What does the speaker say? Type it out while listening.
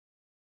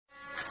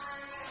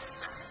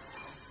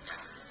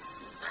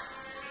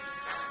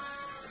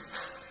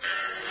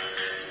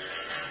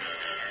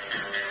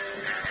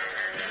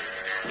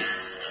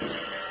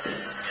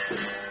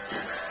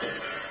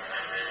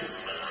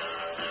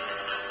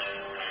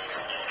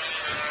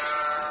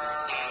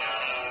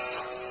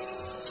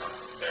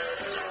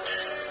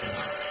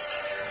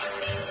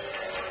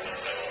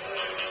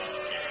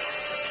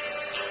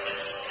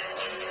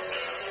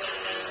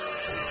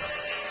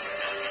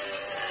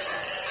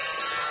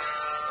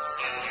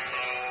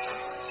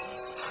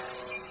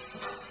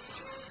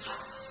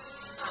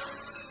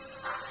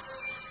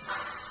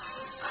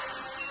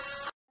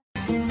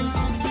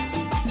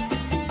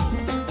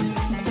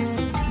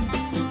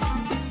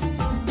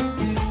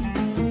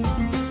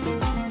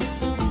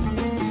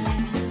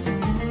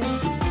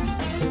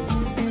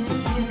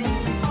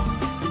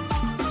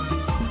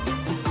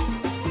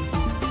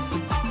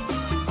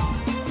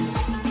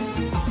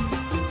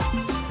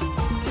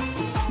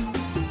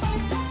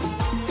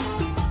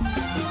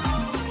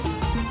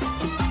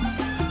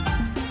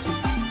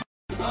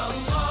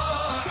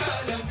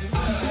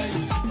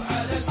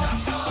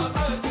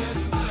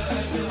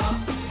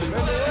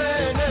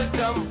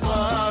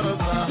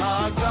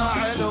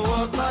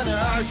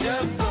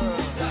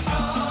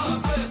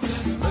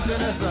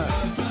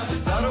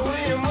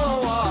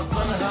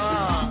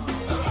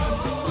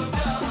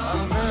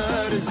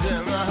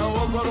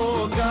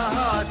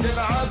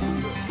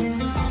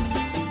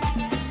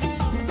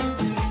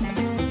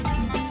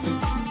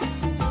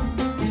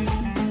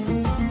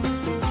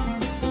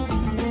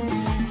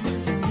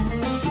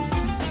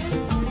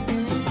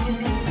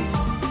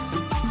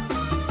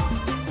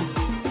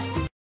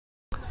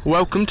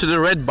Welcome to the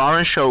Red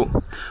Baron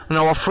Show. On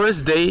our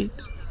first day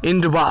in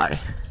Dubai,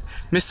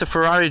 Mr.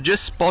 Ferrari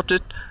just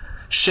spotted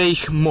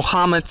Sheikh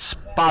Mohammed's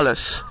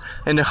palace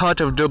in the heart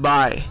of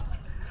Dubai.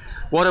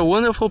 What a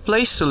wonderful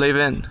place to live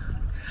in,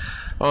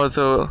 or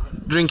to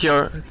drink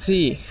your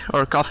tea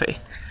or coffee.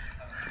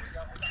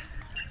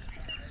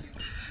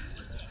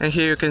 And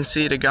here you can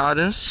see the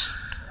gardens.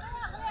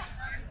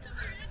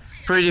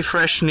 Pretty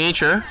fresh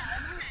nature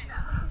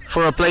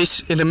for a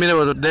place in the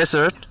middle of the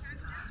desert.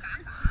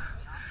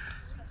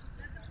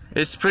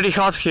 It's pretty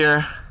hot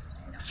here,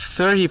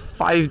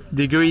 35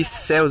 degrees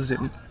Celsius.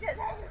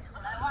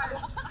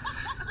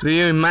 Do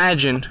you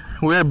imagine?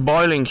 We're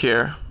boiling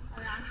here.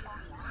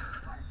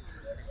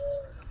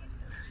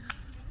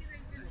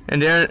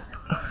 And there are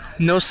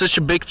no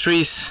such big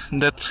trees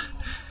that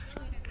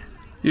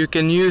you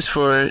can use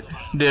for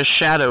their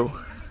shadow.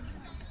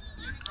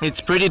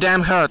 It's pretty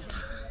damn hot.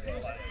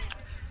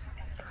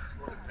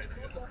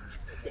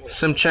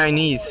 Some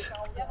Chinese.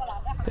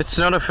 It's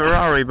not a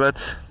Ferrari,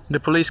 but the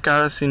police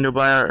cars in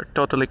Dubai are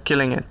totally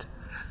killing it.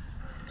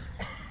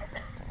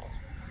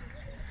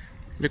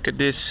 Look at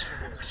this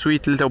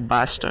sweet little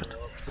bastard.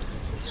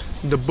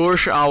 The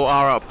Burj Al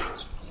Arab.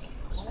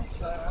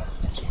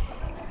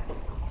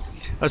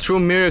 A true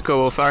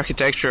miracle of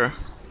architecture.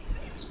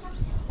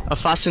 A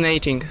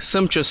fascinating,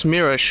 sumptuous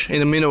mirage in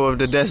the middle of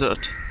the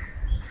desert.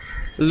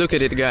 Look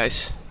at it,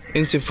 guys.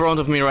 It's in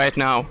front of me right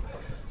now.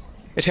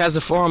 It has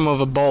the form of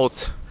a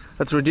boat,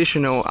 a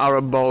traditional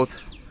Arab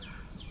boat,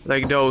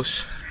 like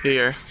those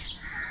here.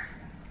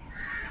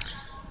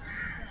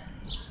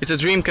 It's a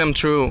dream come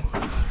true.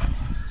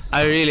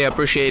 I really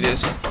appreciate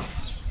it.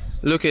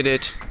 Look at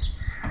it.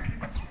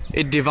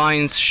 It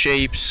divines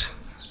shapes.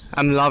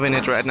 I'm loving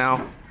it right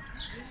now.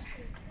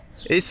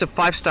 It's a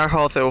 5-star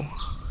hotel,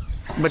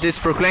 but it's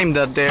proclaimed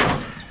that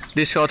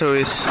this hotel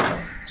is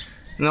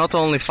not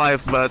only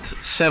 5 but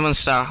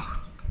 7-star.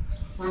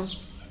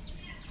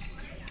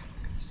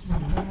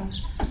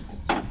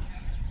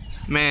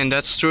 Man,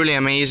 that's truly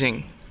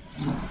amazing.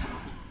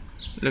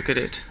 Look at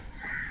it.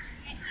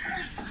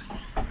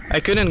 I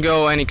couldn't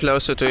go any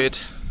closer to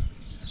it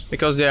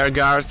because there are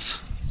guards.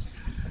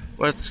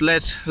 But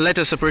let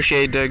us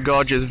appreciate the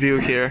gorgeous view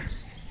here.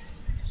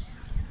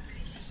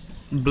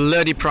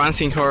 Bloody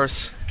prancing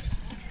horse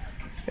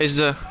is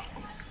the,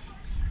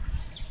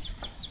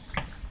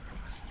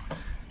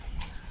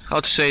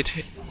 how to say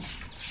it,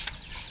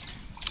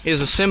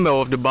 is a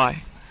symbol of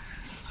Dubai.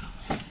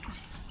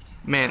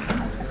 Man,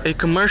 a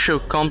commercial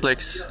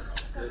complex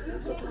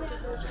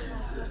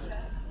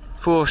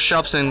full of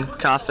shops and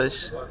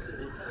cafes,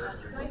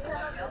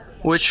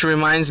 which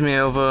reminds me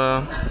of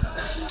a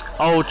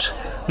old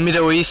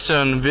Middle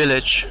Eastern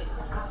village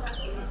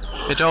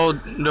with all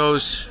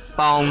those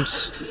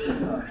palms,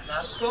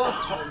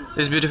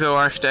 this beautiful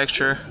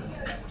architecture,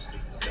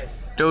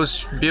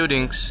 those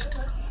buildings.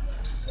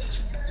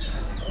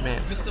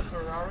 Man. Mr.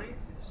 Ferrari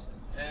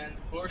and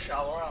Burj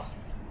Al Arab.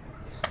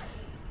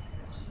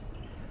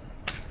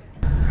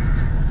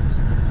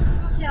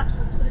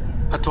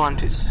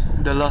 Atlantis,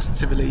 the lost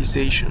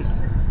civilization.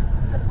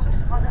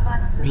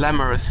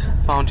 Glamorous,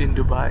 found in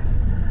Dubai.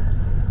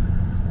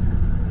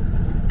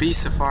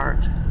 Piece of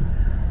art.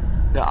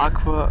 The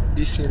Aqua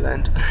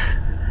Disneyland.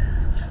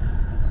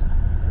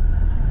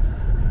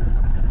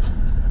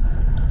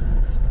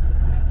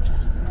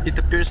 It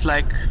appears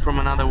like from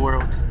another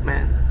world,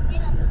 man.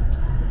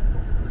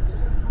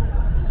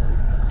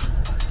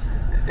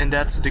 And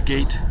that's the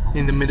gate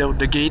in the middle,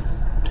 the gate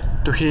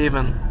to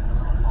heaven.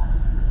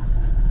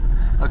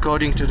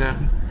 According to the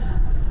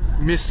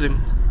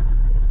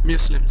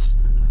Muslims.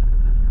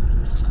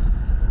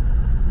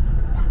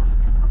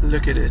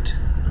 Look at it.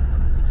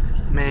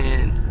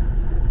 Man.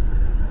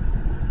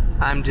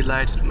 I'm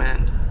delighted,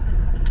 man.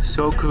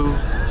 So cool.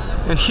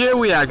 And here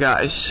we are,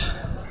 guys.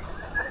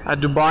 At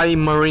Dubai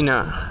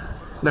Marina,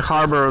 the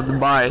harbor of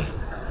Dubai,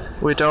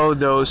 with all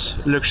those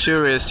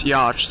luxurious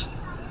yachts.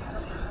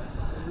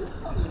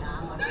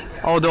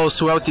 All those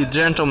wealthy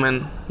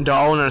gentlemen, the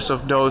owners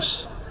of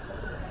those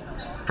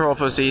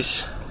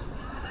properties,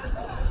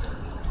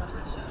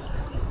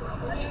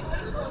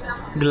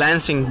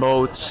 glancing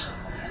boats,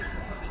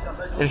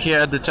 and here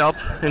at the top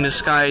in the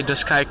sky, the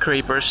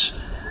skyscrapers,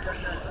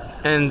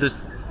 and the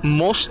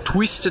most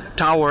twisted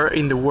tower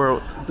in the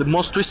world, the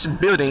most twisted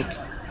building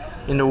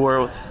in the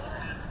world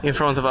in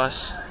front of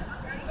us.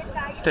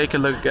 Take a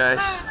look,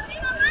 guys.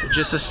 It's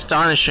just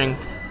astonishing.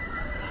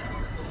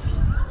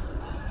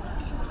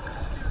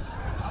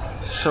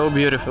 So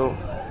beautiful.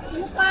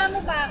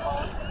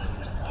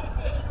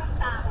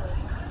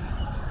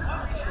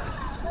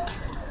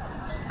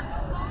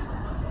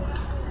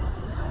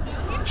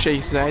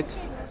 Sheikh Zayed,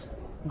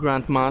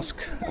 Grand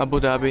Mosque,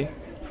 Abu Dhabi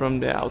from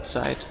the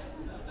outside.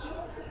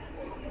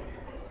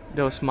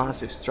 Those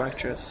massive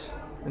structures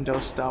and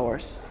those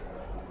towers.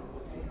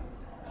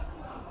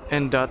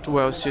 And that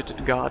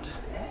well-suited god.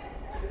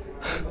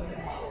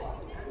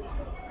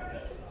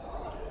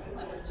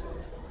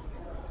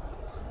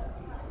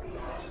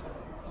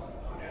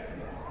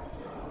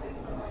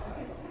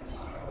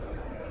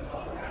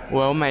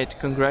 Well, mate,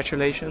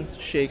 congratulations,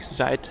 Sheikh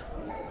Zayed.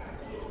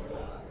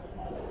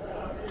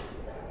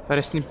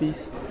 Rest in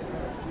peace.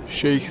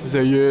 Sheikh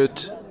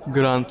Zayed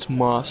Grand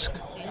Mosque,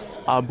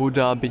 Abu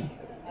Dhabi.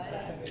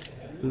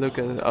 Look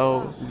at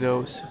all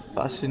those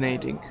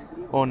fascinating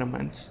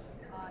ornaments.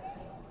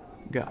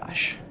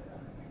 Gosh.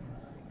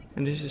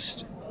 And this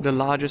is the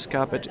largest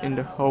carpet in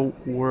the whole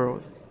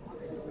world.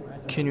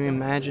 Can you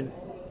imagine?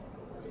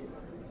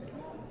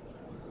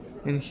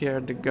 And here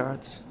are the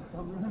guards.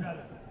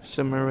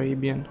 Some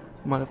Arabian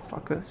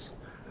motherfuckers.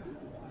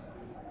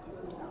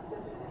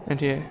 And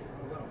here.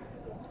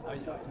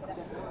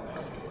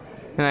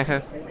 And I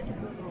have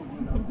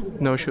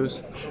no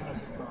shoes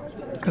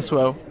as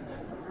well.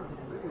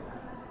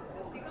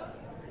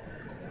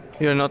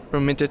 You're not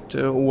permitted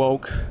to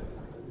walk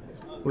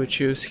with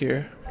shoes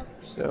here,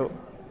 so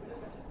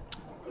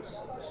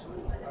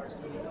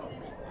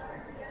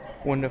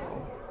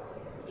wonderful.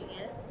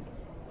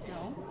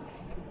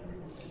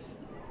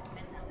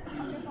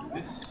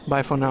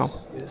 Bye for now.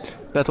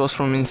 That was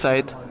from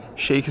inside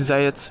Sheikh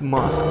Zayed's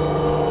mosque.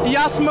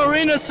 Yas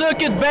Marina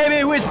circuit,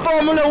 baby, with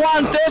Formula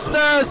 1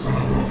 testers!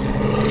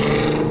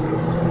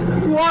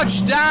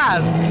 Watch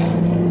that!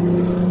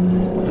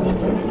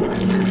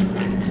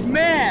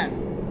 Man!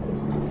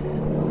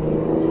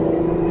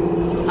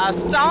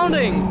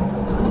 Astounding!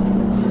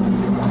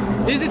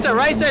 Is it a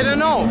race? I don't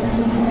know.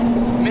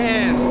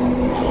 Man!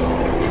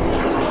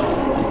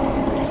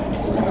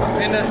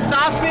 And the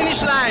start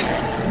finish line!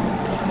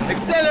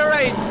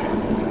 Accelerate!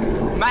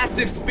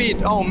 Massive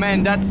speed! Oh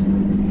man, that's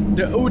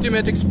the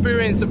ultimate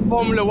experience of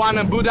Formula 1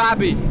 Abu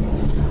Dhabi.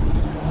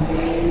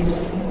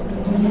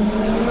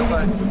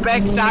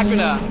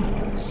 Spectacular,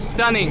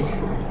 stunning.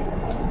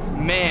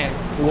 Man,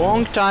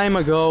 long time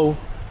ago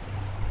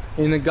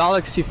in a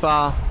galaxy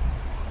far,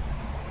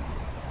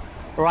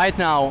 right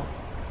now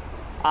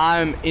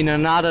I'm in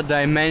another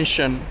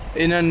dimension,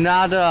 in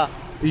another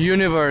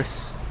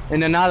universe,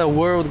 in another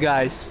world,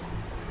 guys,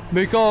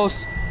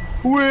 because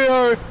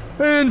we're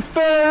in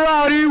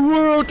Ferrari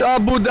World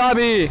Abu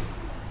Dhabi,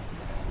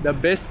 the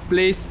best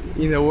place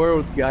in the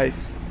world,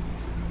 guys.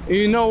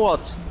 You know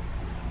what?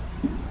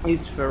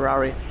 It's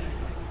Ferrari.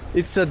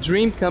 It's a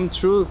dream come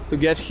true to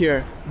get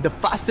here. The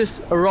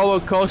fastest roller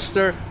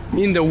coaster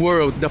in the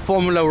world, the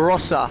Formula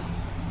Rossa.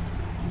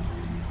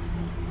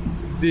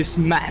 This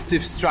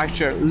massive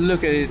structure,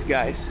 look at it,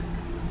 guys.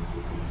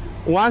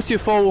 Once you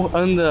fall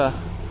under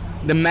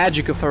the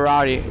magic of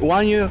Ferrari,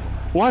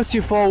 once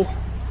you fall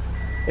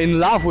in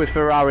love with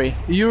Ferrari,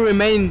 you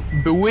remain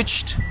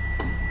bewitched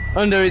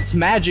under its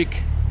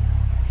magic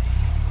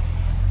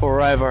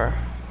forever.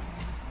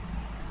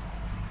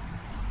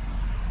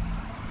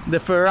 The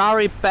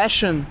Ferrari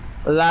passion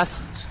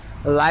lasts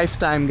a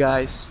lifetime,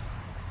 guys.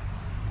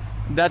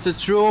 That's a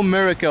true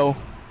miracle.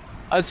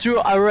 A true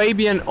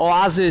Arabian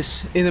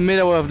oasis in the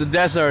middle of the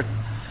desert.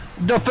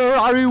 The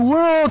Ferrari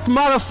world,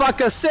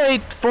 motherfucker, say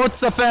it!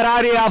 Forza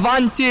Ferrari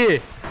Avanti!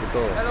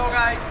 Hello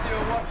guys,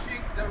 you're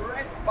watching the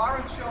Red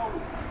Baron Show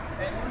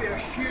and we are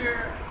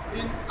here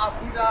in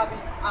Abu Dhabi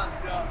at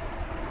the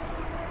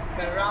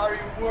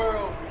Ferrari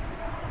world.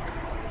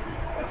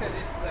 Look at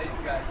this place,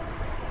 guys.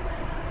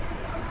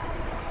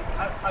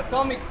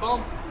 Atomic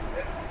bomb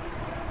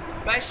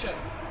passion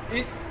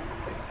is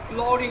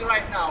exploding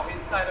right now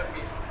inside of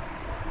me.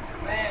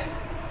 Man,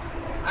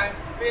 I'm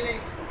feeling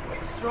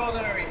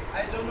extraordinary.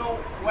 I don't know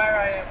where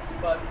I am,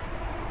 but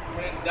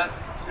man,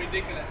 that's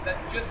ridiculous.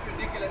 That's just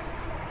ridiculous.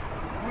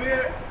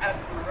 We're at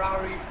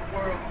Ferrari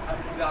World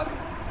Abu Dhabi.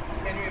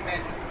 Can you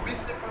imagine?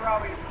 Mr.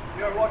 Ferrari,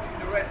 you're watching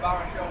the Red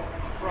Baron Show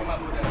from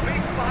Abu Dhabi.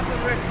 Big Spartan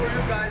Red for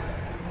you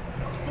guys.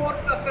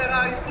 Forza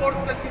Ferrari,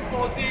 Forza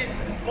Tifosi,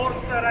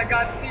 Forza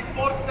Ragazzi,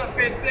 Forza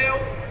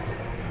Feteo.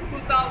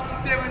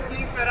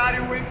 2017 Ferrari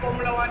win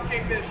Formula 1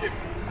 Championship.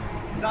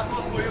 That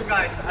was for you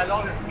guys, I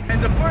love it.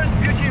 And the first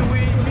beauty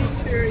we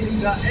meet here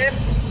is the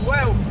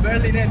F12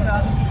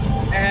 Berlinetta.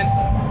 And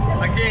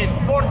again,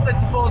 Forza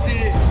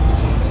Tifosi.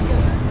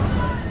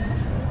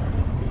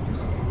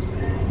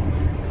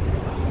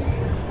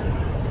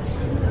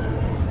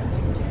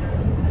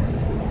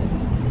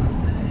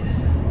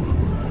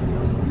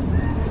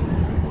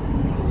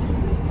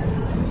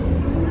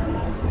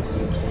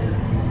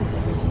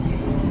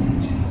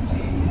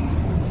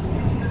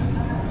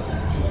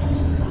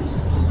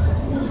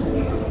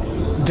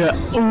 The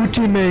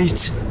ultimate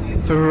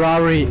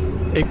Ferrari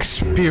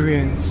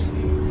experience.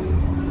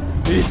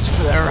 It's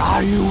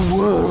Ferrari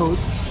World,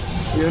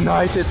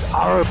 United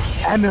Arab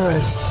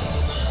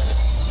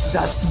Emirates.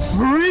 That's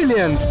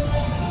brilliant.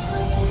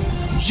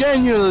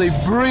 Genuinely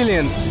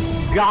brilliant.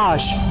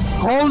 Gosh,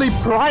 holy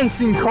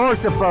prancing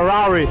horse of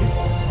Ferrari.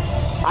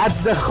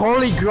 That's the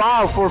holy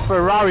grail for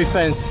Ferrari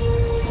fans.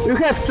 You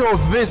have to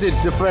visit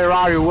the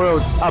Ferrari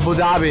World Abu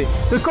Dhabi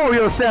to call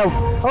yourself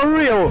a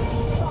real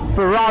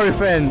Ferrari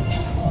fan.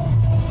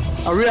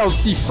 A real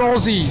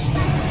tifosi.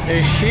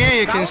 Here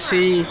you can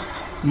see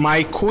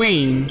my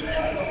queen,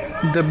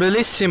 the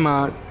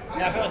bellissima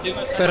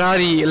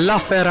Ferrari, la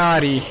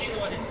Ferrari.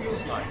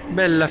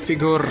 Bella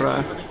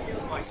figura,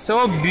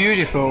 so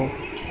beautiful.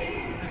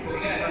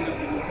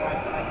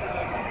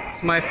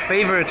 It's my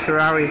favorite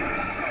Ferrari.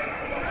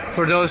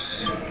 For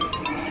those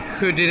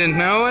who didn't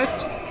know it,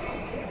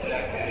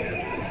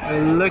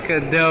 look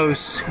at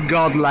those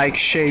godlike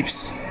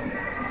shapes.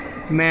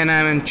 Man,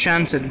 I'm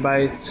enchanted by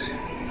its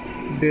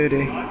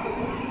beauty.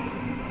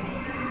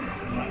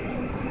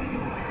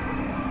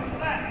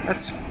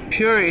 That's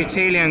pure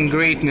Italian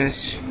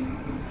greatness.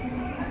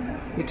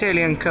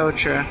 Italian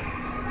culture.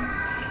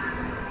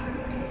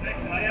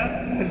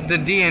 It's the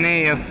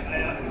DNA of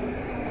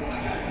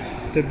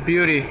the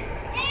beauty.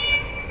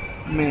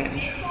 Man.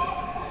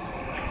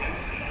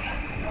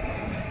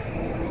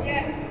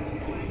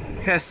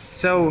 It has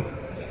so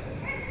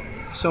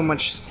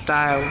much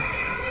style.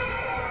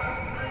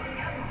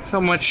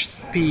 So much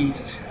speed.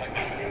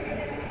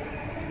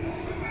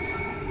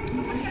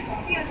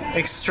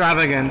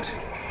 Extravagant.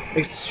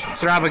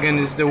 Extravagant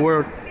is the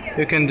word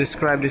you can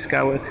describe this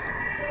car with.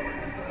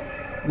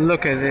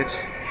 Look at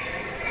it.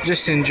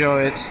 Just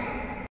enjoy it.